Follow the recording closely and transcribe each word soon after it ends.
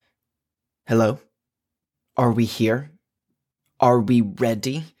Hello? Are we here? Are we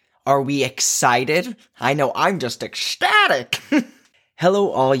ready? Are we excited? I know I'm just ecstatic!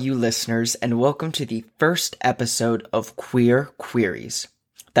 Hello all you listeners, and welcome to the first episode of Queer Queries.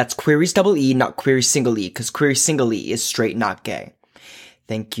 That's queries double E, not queries single E, because queries single E is straight, not gay.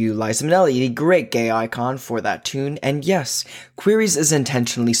 Thank you, Liza Minnelli, the great gay icon, for that tune. And yes, queries is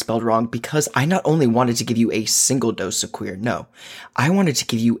intentionally spelled wrong because I not only wanted to give you a single dose of queer, no, I wanted to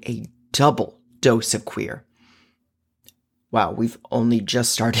give you a double dose of queer. Wow, we've only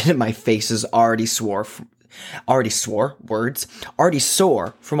just started and my face is already sore from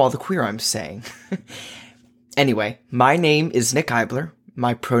all the queer I'm saying. Anyway, my name is Nick Eibler.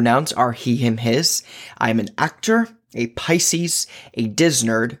 My pronouns are he, him, his. I am an actor, a Pisces, a Disney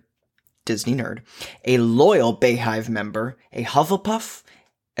nerd, a loyal Bayhive member, a Hufflepuff,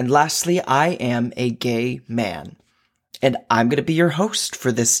 and lastly, I am a gay man. And I'm going to be your host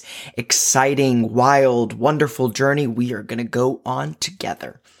for this exciting, wild, wonderful journey we are going to go on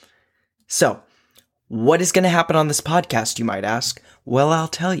together. So, what is going to happen on this podcast, you might ask? Well, I'll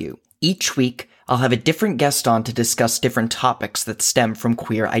tell you. Each week, I'll have a different guest on to discuss different topics that stem from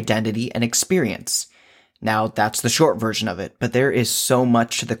queer identity and experience. Now, that's the short version of it, but there is so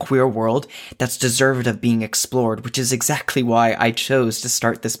much to the queer world that's deserved of being explored, which is exactly why I chose to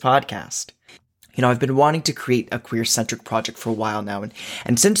start this podcast. You know, I've been wanting to create a queer-centric project for a while now,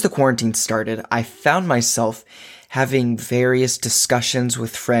 and since the quarantine started, I found myself having various discussions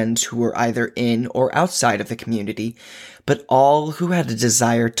with friends who were either in or outside of the community, but all who had a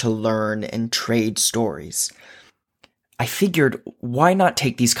desire to learn and trade stories. I figured, why not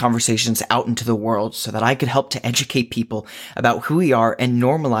take these conversations out into the world so that I could help to educate people about who we are and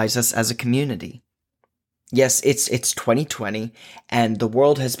normalize us as a community? Yes, it's 2020, and the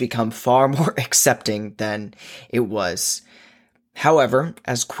world has become far more accepting than it was. However,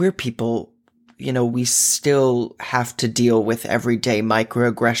 as queer people, you know, we still have to deal with everyday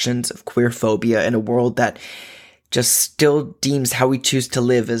microaggressions of queerphobia in a world that just still deems how we choose to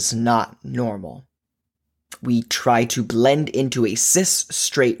live as not normal. We try to blend into a cis,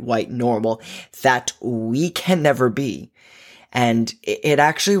 straight, white normal that we can never be. And it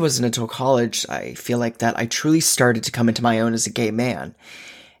actually wasn't until college, I feel like, that I truly started to come into my own as a gay man.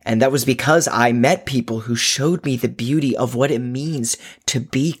 And that was because I met people who showed me the beauty of what it means to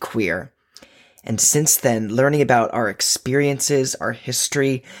be queer. And since then, learning about our experiences, our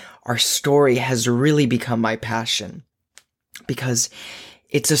history, our story has really become my passion. Because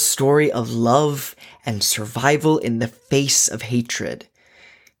it's a story of love and survival in the face of hatred.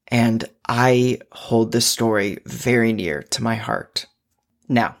 And I hold this story very near to my heart.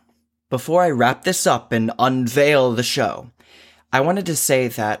 Now, before I wrap this up and unveil the show, I wanted to say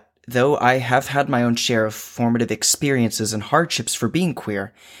that though I have had my own share of formative experiences and hardships for being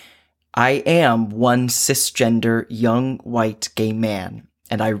queer, I am one cisgender, young, white, gay man,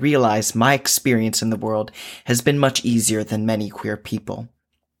 and I realize my experience in the world has been much easier than many queer people.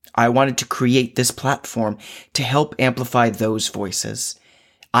 I wanted to create this platform to help amplify those voices.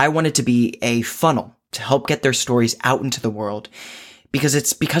 I wanted to be a funnel to help get their stories out into the world, because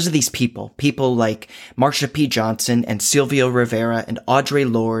it's because of these people like Marsha P. Johnson and Sylvia Rivera and Audre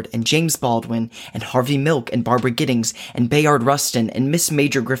Lorde and James Baldwin and Harvey Milk and Barbara Giddings and Bayard Rustin and Miss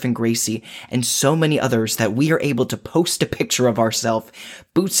Major Griffin Gracie and so many others that we are able to post a picture of ourselves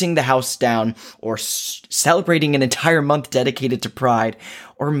bootsing the house down or celebrating an entire month dedicated to Pride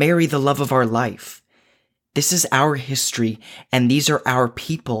or marry the love of our life. This is our history, and these are our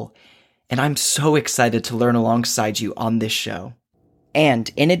people, and I'm so excited to learn alongside you on this show.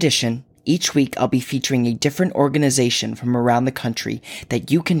 And in addition, each week I'll be featuring a different organization from around the country that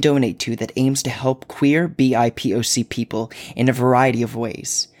you can donate to that aims to help queer BIPOC people in a variety of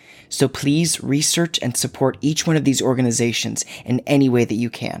ways. So please research and support each one of these organizations in any way that you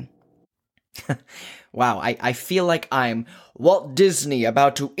can. Wow, I feel like I'm Walt Disney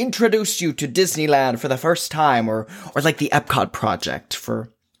about to introduce you to Disneyland for the first time, or like the Epcot project for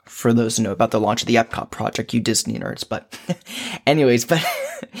those who know about the launch of the Epcot project, you Disney nerds. But anyways, but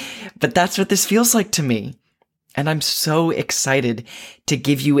that's what this feels like to me. And I'm so excited to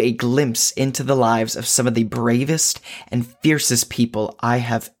give you a glimpse into the lives of some of the bravest and fiercest people I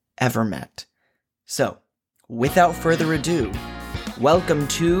have ever met. So, without further ado, welcome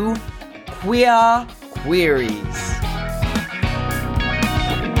to Queer Queries.